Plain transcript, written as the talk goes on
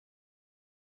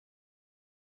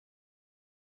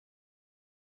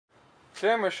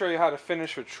Today I'm going to show you how to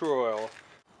finish with Tru-oil.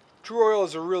 Tru-oil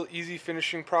is a real easy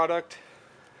finishing product.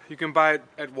 You can buy it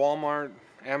at Walmart,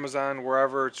 Amazon,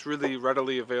 wherever. It's really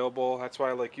readily available. That's why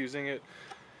I like using it.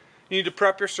 You need to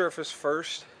prep your surface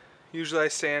first. Usually I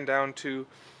sand down to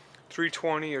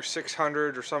 320 or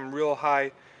 600 or some real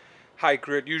high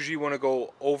grit. Usually you want to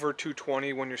go over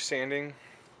 220 when you're sanding.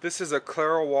 This is a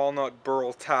Claro walnut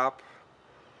burl top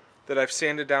that I've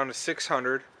sanded down to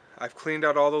 600. I've cleaned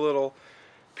out all the little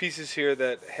pieces here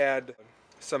that had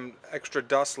some extra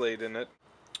dust laid in it.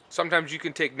 Sometimes you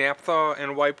can take naphtha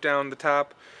and wipe down the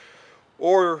top,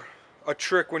 or a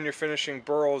trick when you're finishing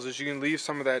burls is you can leave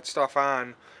some of that stuff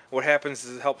on. What happens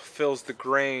is it helps fills the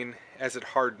grain as it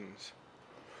hardens.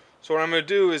 So what I'm going to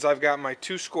do is I've got my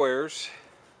 2 squares.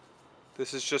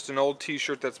 This is just an old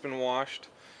t-shirt that's been washed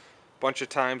a bunch of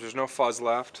times. There's no fuzz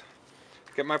left.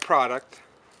 Get my product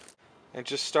and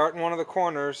just start in one of the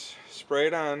corners, spray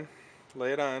it on,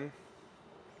 lay it on.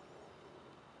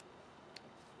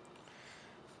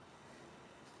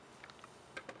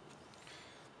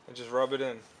 And just rub it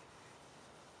in.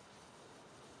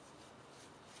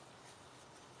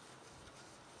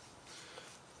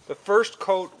 The first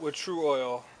coat with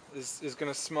Tru-oil is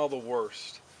going to smell the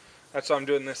worst. That's why I'm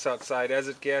doing this outside. As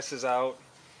it gasses out,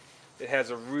 it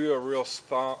has a real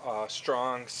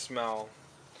strong smell.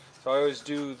 So I always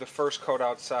do the first coat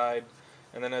outside,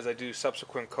 and then as I do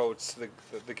subsequent coats,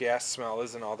 the gas smell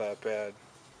isn't all that bad.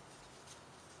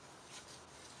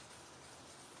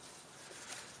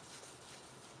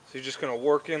 So you're just going to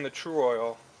work in the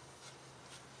Tru-oil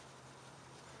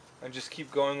and just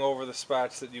keep going over the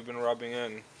spots that you've been rubbing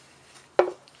in.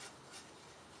 You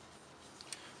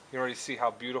can already see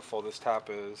how beautiful this top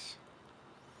is.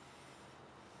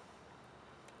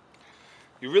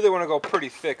 You really want to go pretty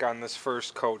thick on this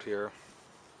first coat here,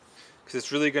 because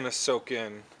it's really going to soak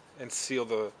in and seal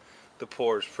the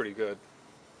pores pretty good.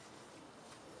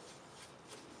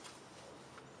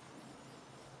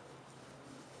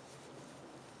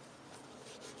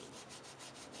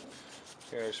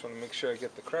 Here, I just want to make sure I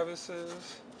get the crevices,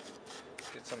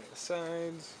 get some of the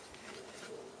sides,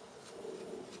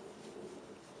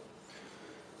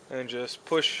 and just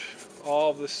push all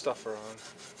of this stuff around.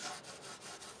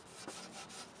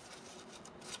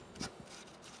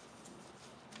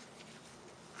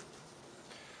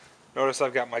 Notice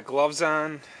I've got my gloves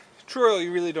on. Tru-oil,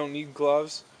 you really don't need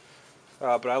gloves,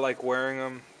 but I like wearing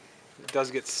them. It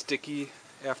does get sticky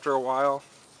after a while.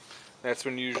 That's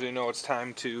when you usually know it's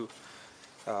time to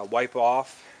wipe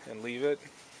off and leave it.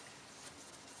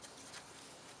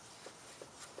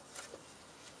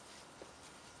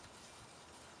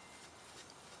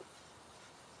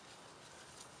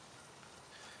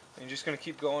 And you're just going to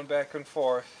keep going back and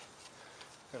forth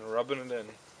and rubbing it in.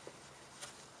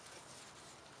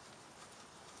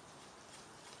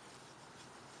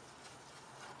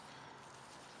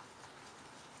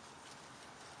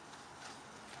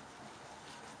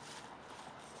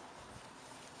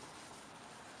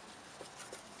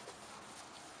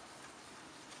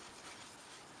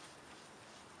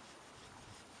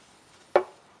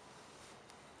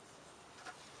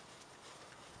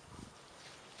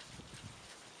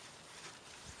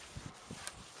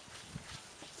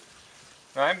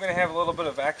 Now I'm going to have a little bit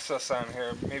of excess on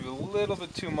here, maybe a little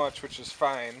bit too much, which is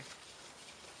fine.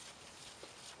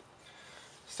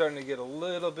 Starting to get a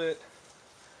little bit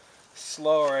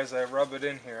slower as I rub it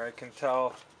in here. I can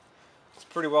tell it's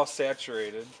pretty well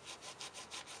saturated.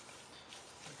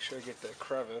 Make sure I get that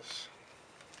crevice.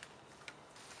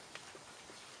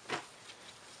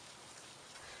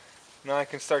 Now I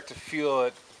can start to feel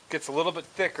it gets a little bit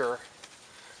thicker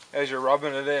as you're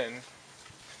rubbing it in,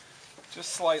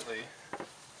 just slightly.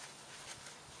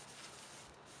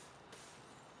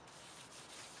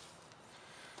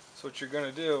 So what you're going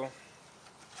to do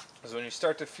is when you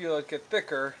start to feel it get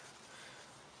thicker,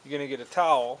 you're going to get a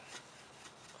towel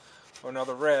or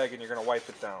another rag and you're going to wipe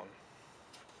it down.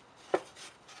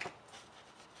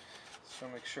 So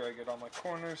make sure I get all my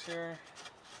corners here.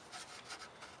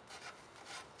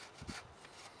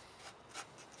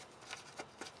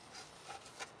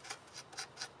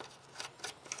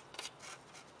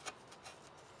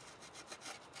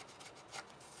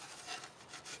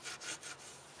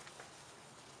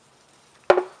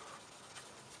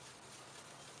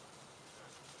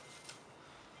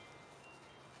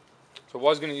 So I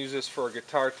was going to use this for a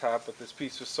guitar top, but this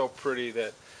piece was so pretty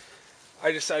that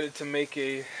I decided to make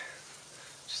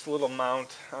just a little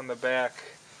mount on the back.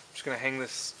 I'm just going to hang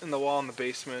this in the wall in the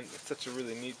basement. It's such a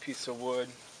really neat piece of wood.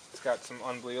 It's got some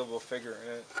unbelievable figure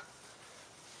in it.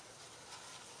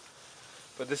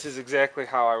 But this is exactly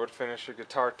how I would finish a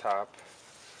guitar top.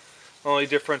 Only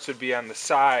difference would be on the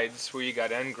sides where you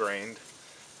got end grained,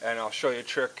 and I'll show you a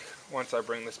trick once I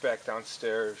bring this back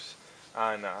downstairs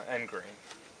on end grain.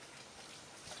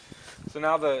 So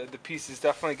now the piece is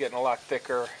definitely getting a lot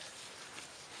thicker.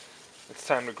 It's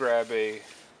time to grab a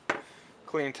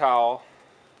clean towel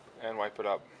and wipe it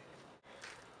up.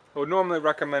 I would normally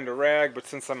recommend a rag, but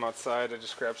since I'm outside, I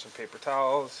just grabbed some paper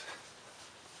towels.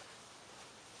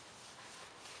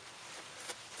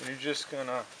 And you're just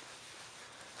gonna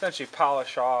essentially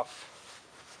polish off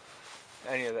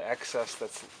any of the excess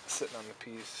that's sitting on the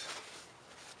piece.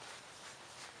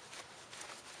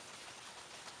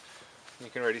 You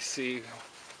can already see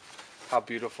how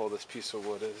beautiful this piece of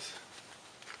wood is.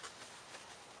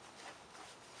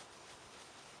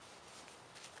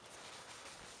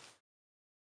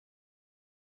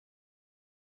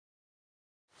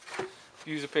 If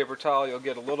you use a paper towel, you'll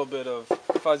get a little bit of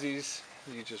fuzzies.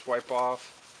 You just wipe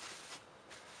off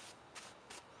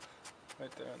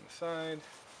right there on the side.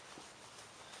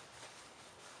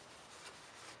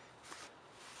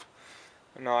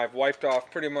 And now I've wiped off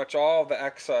pretty much all the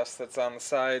excess that's on the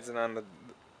sides and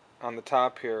on the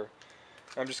top here.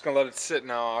 I'm just gonna let it sit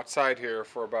now outside here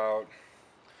for about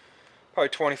probably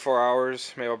 24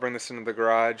 hours. Maybe I'll bring this into the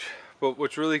garage. But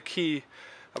what's really key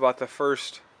about the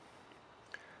first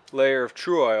layer of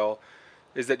Tru-oil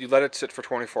is that you let it sit for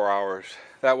 24 hours.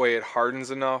 That way it hardens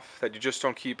enough that you just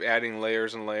don't keep adding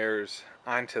layers and layers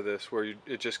onto this where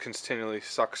it just continually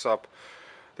sucks up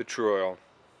the Tru-oil.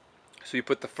 So you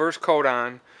put the first coat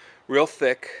on real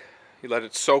thick, you let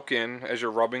it soak in as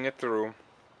you're rubbing it through,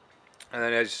 and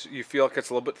then as you feel it gets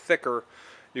a little bit thicker,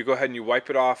 you go ahead and you wipe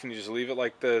it off and you just leave it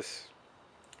like this.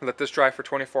 Let this dry for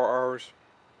 24 hours.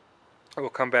 We'll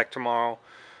come back tomorrow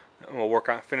and we'll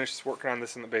finish working on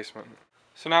this in the basement.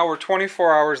 So now we're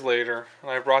 24 hours later,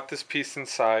 and I brought this piece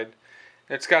inside.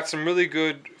 It's got some really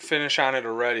good finish on it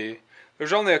already.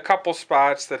 There's only a couple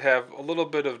spots that have a little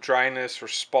bit of dryness or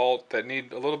spalt that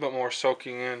need a little bit more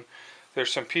soaking in.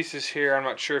 There's some pieces here, I'm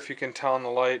not sure if you can tell in the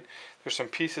light. There's some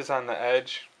pieces on the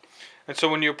edge. And so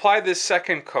when you apply this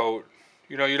second coat,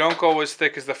 you don't go as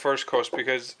thick as the first coat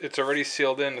because it's already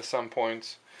sealed in to some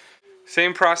points.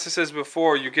 Same process as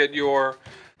before. You get your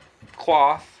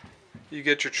cloth, you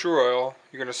get your Tru-oil,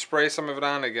 you're going to spray some of it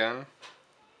on again.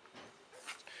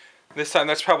 This time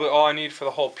that's probably all I need for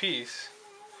the whole piece.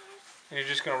 And you're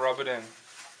just going to rub it in.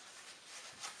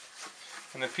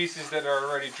 And the pieces that are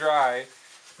already dry,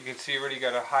 you can see already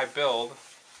got a high build.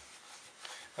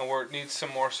 And where it needs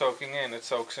some more soaking in, it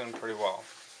soaks in pretty well.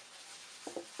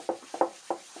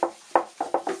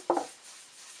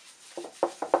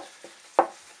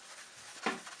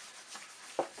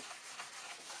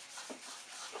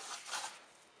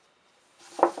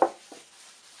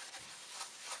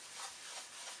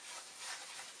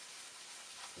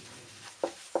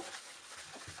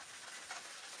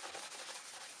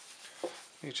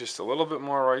 Need just a little bit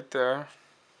more right there.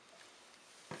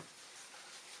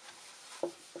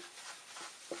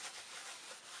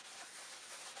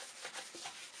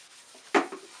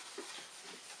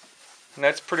 And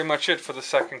that's pretty much it for the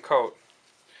second coat.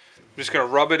 I'm just going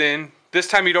to rub it in. This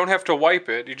time you don't have to wipe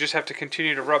it, you just have to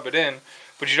continue to rub it in,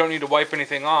 but you don't need to wipe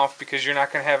anything off because you're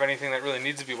not going to have anything that really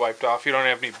needs to be wiped off. You don't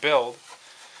have any build.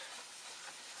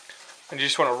 And you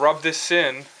just want to rub this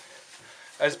in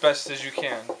as best as you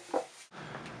can.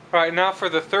 Alright, now for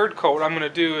the third coat, I'm going to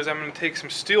do is I'm going to take some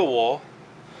steel wool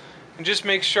and just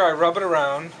make sure I rub it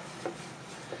around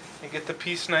and get the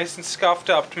piece nice and scuffed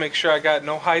up to make sure I got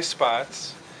no high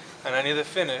spots on any of the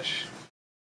finish.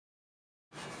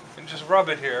 And just rub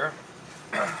it here.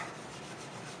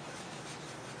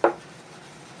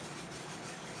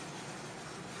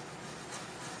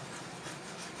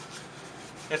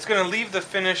 It's going to leave the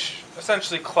finish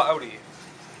essentially cloudy.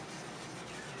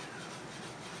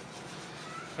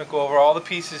 I'm going to go over all the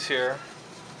pieces here.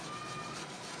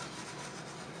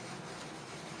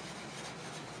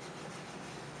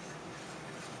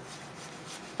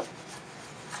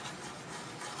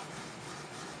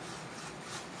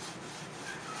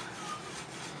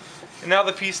 And now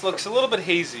the piece looks a little bit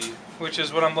hazy, which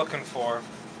is what I'm looking for.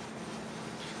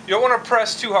 You don't want to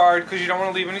press too hard because you don't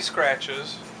want to leave any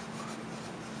scratches.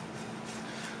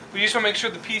 We just want to make sure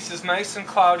the piece is nice and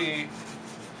cloudy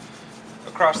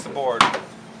across the board.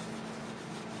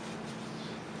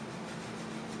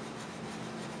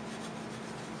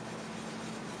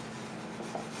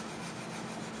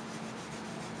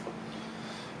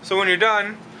 So when you're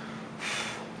done,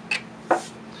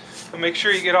 make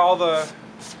sure you get all the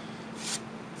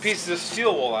pieces of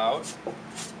steel wool out.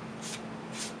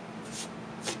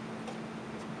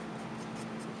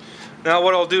 Now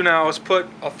what I'll do now is put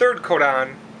a third coat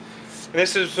on And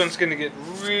this is one's going to get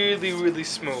really, really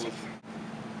smooth.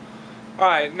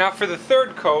 Alright, now for the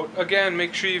third coat, again,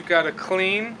 make sure you've got a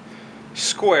clean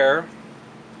square.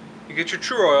 You get your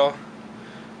Tru-oil,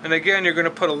 and again, you're going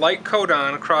to put a light coat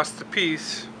on across the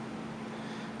piece,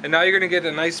 and now you're going to get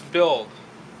a nice build.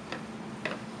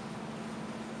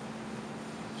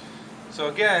 So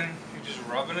again, you're just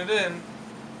rubbing it in.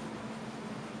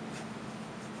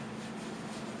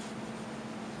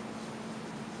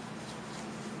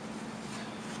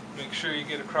 Make sure you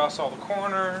get across all the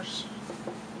corners.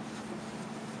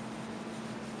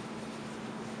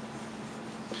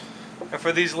 And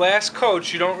for these last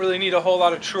coats, you don't really need a whole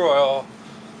lot of Tru-oil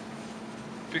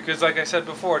because, like I said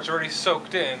before, it's already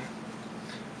soaked in.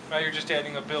 Now you're just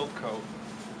adding a build coat.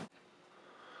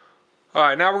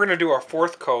 Alright, now we're going to do our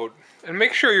fourth coat. And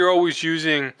make sure you're always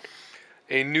using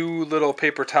a new little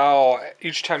paper towel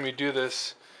each time you do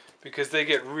this, because they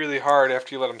get really hard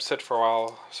after you let them sit for a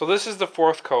while. So this is the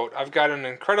fourth coat. I've got an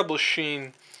incredible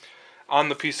sheen on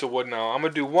the piece of wood now. I'm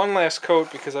going to do one last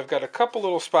coat because I've got a couple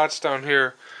little spots down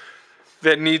here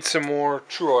that need some more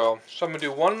Tru-oil. So I'm going to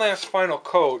do one last final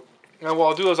coat, and what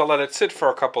I'll do is I'll let it sit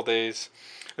for a couple days,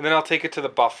 and then I'll take it to the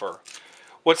buffer.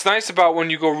 What's nice about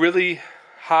when you go really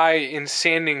high in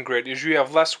sanding grit is you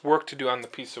have less work to do on the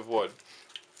piece of wood.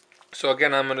 So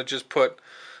again, I'm going to just put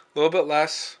a little bit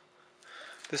less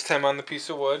this time on the piece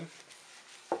of wood,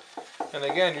 and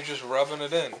again, you're just rubbing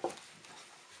it in.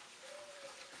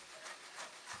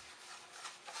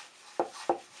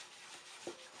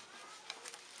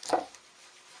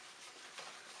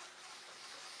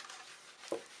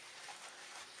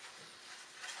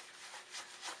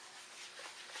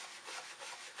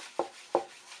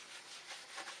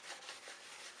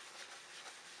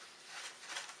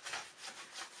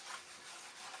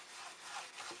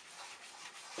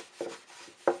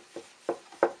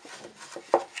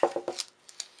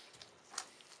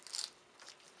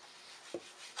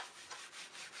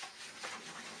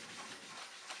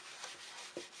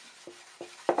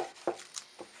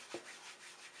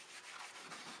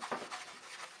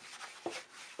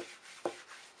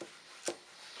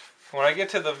 When I get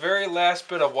to the very last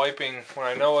bit of wiping, when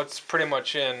I know it's pretty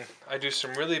much in, I do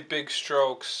some really big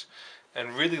strokes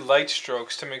and really light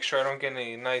strokes to make sure I don't get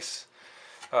any nice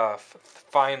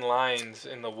fine lines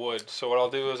in the wood. So what I'll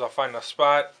do is I'll find a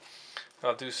spot,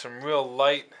 I'll do some real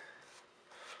light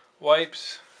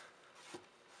wipes,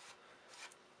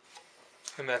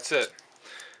 and that's it.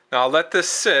 Now I'll let this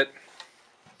sit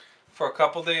for a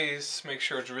couple days, make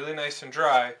sure it's really nice and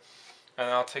dry, and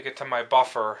I'll take it to my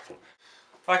buffer.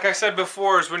 Like I said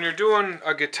before, is when you're doing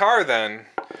a guitar then,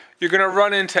 you're going to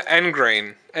run into end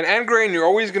grain. And end grain, you're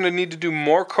always going to need to do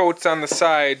more coats on the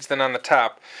sides than on the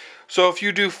top. So if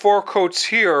you do 4 coats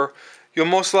here, you'll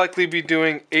most likely be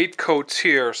doing 8 coats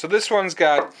here. So this one's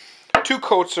got 2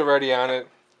 coats already on it.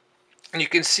 And you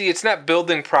can see it's not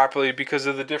building properly because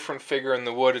of the different figure in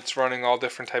the wood. It's running all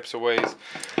different types of ways.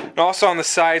 And also on the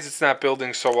sides, it's not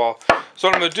building so well. So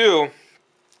what I'm going to do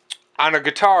on a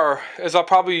guitar is I'll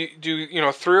probably do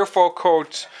 3 or 4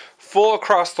 coats full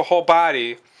across the whole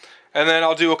body, and then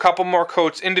I'll do a couple more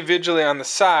coats individually on the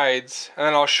sides, and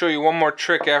then I'll show you one more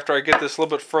trick after I get this a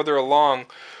little bit further along,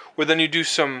 where then you do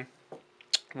some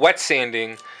wet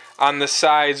sanding on the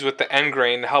sides with the end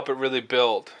grain to help it really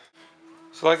build.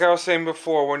 So like I was saying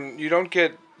before, when you don't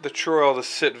get the Tru-oil to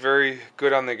sit very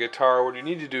good on the guitar, what you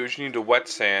need to do is you need to wet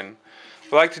sand.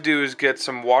 What I like to do is get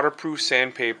some waterproof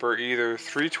sandpaper, either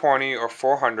 320 or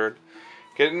 400,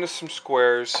 get it into some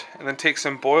squares, and then take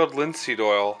some boiled linseed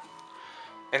oil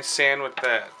and sand with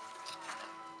that.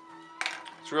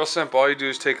 It's real simple. All you do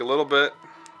is take a little bit,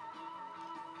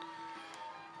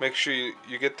 make sure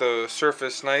you get the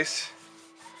surface nice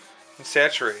and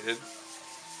saturated,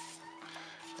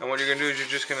 and what you're going to do is you're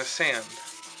just going to sand.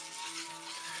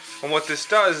 And what this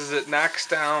does is it knocks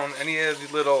down any of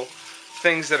the little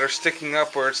things that are sticking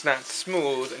up where it's not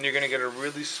smooth, and you're going to get a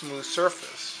really smooth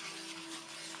surface.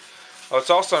 What's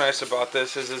also nice about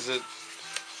this is it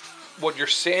what you're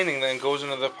sanding then goes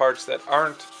into the parts that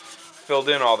aren't filled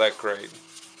in all that great.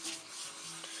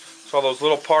 So all those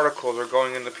little particles are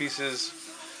going into pieces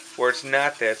where it's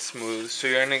not that smooth, so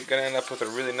you're going to end up with a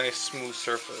really nice smooth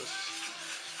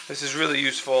surface. This is really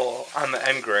useful on the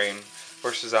end grain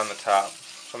versus on the top.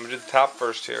 So I'm going to do the top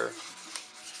first here.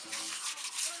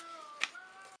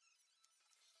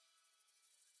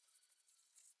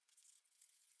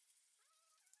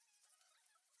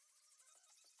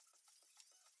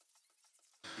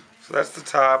 So that's the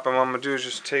top, and what I'm going to do is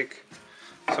just take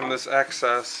some of this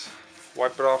excess,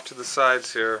 wipe it off to the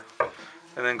sides here,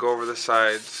 and then go over the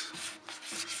sides.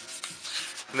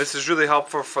 And this is really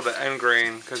helpful for the end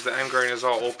grain because the end grain is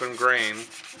all open grain.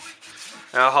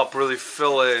 And it'll help really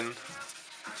fill in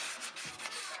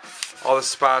all the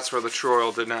spots where the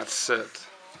Tru-oil did not sit.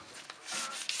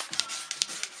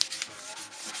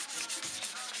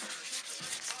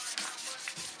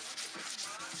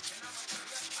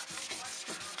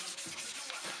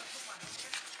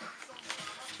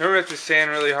 You don't have to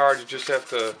sand really hard, you just have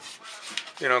to,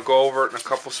 you know, go over it in a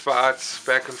couple spots,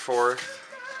 back and forth.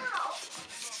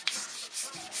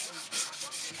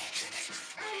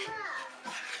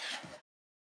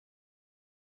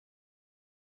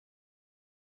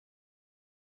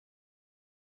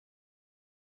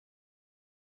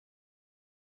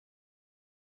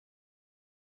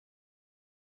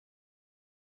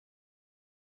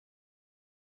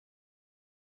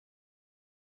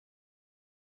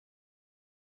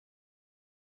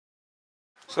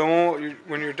 So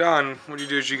when you're done, what you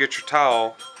do is you get your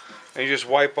towel and you just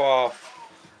wipe off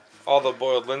all the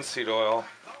boiled linseed oil.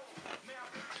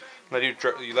 Then you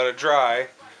let it dry,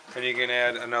 and you can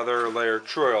add another layer of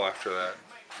Tru-oil after that.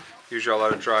 Usually I'll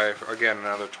let it dry again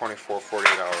another 24-48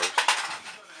 hours.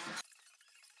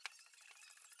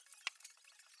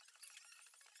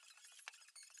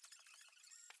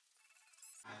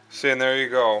 See, and there you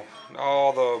go.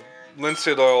 All the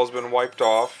linseed oil has been wiped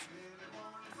off.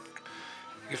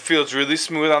 It feels really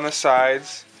smooth on the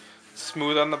sides,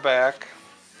 smooth on the back.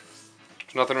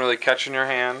 There's nothing really catching your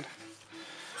hand.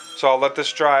 So I'll let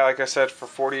this dry, like I said, for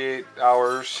 48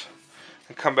 hours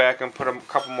and come back and put a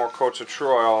couple more coats of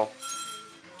Tru-oil.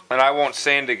 And I won't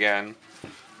sand again,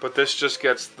 but this just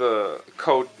gets the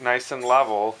coat nice and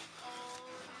level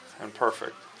and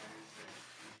perfect.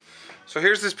 So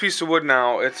here's this piece of wood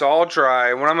now. It's all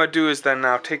dry. What I'm going to do is then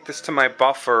now take this to my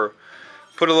buffer,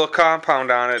 put a little compound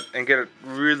on it, and get it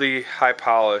really high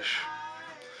polish.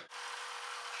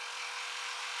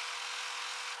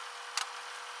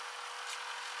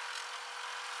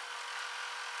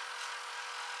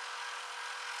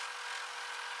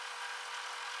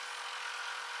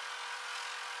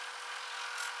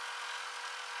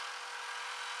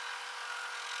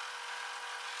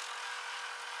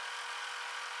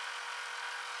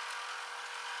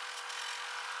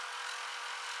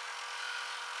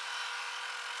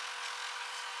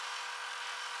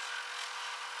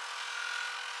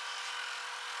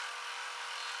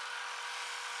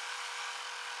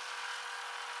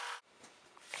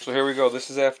 So here we go.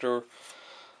 This is after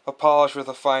a polish with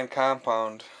a fine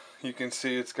compound. You can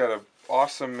see it's got an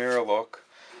awesome mirror look.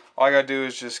 All I gotta do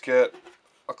is just get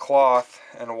a cloth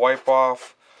and wipe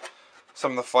off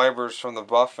some of the fibers from the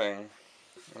buffing.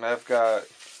 And I've got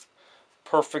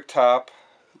perfect top.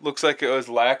 Looks like it was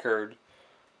lacquered,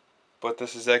 but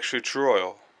this is actually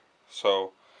Tru-oil.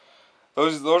 So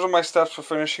those are my steps for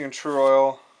finishing in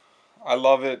Tru-oil. I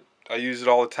love it. I use it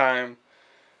all the time.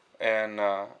 And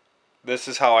this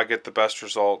is how I get the best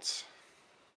results.